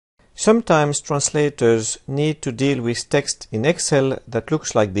Sometimes translators need to deal with text in Excel that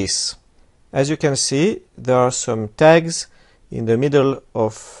looks like this. As you can see, there are some tags in the middle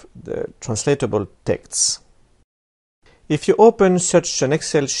of the translatable texts. If you open such an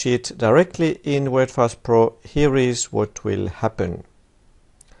Excel sheet directly in Wordfast Pro, here is what will happen.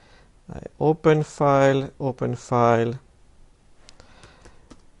 I open file,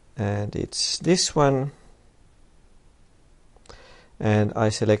 and it's this one. And I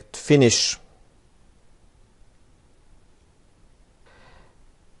select Finish.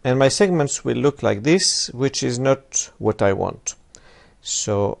 And my segments will look like this, which is not what I want.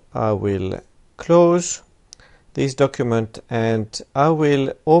 So I will close this document and I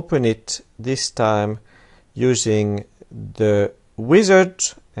will open it this time using the wizard,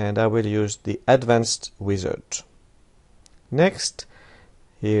 and I will use the advanced wizard. Next,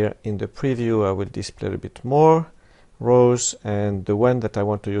 here in the preview I will display a bit more rows, and the one that I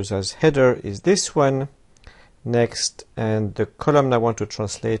want to use as header is this one. Next, and the column I want to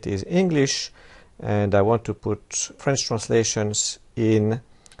translate is English, and I want to put French translations in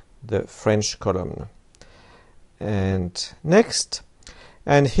the French column. And next,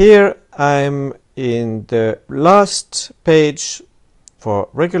 and here I'm in the last page for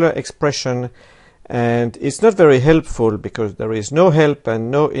regular expression, and it's not very helpful because there is no help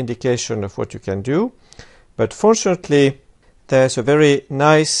and no indication of what you can do. But fortunately, there's a very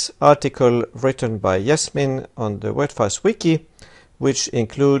nice article written by Yasmin on the Wordfast wiki, which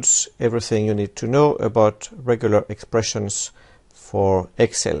includes everything you need to know about regular expressions for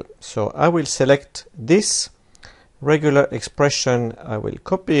Excel. So I will select this regular expression, I will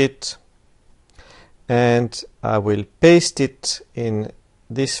copy it, and I will paste it in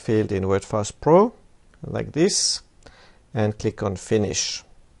this field in Wordfast Pro, like this, and click on Finish.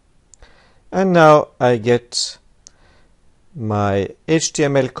 And now I get my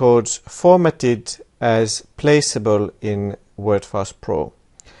HTML codes formatted as placeable in Wordfast Pro.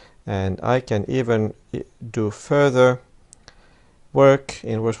 And I can even do further work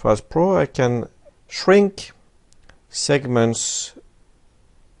in Wordfast Pro. I can shrink segments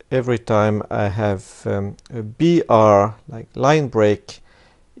every time I have a BR, like line break,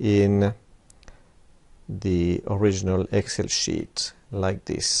 in the original Excel sheet, like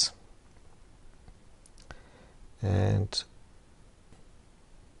this. And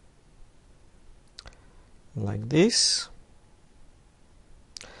like this.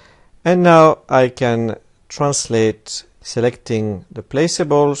 And now I can translate, selecting the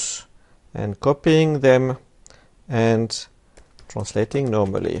placeables and copying them and translating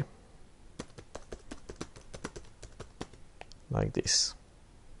normally, like this.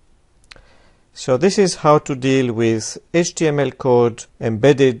 So this is how to deal with HTML code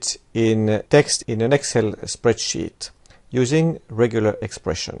embedded in text in an Excel spreadsheet using regular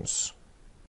expressions.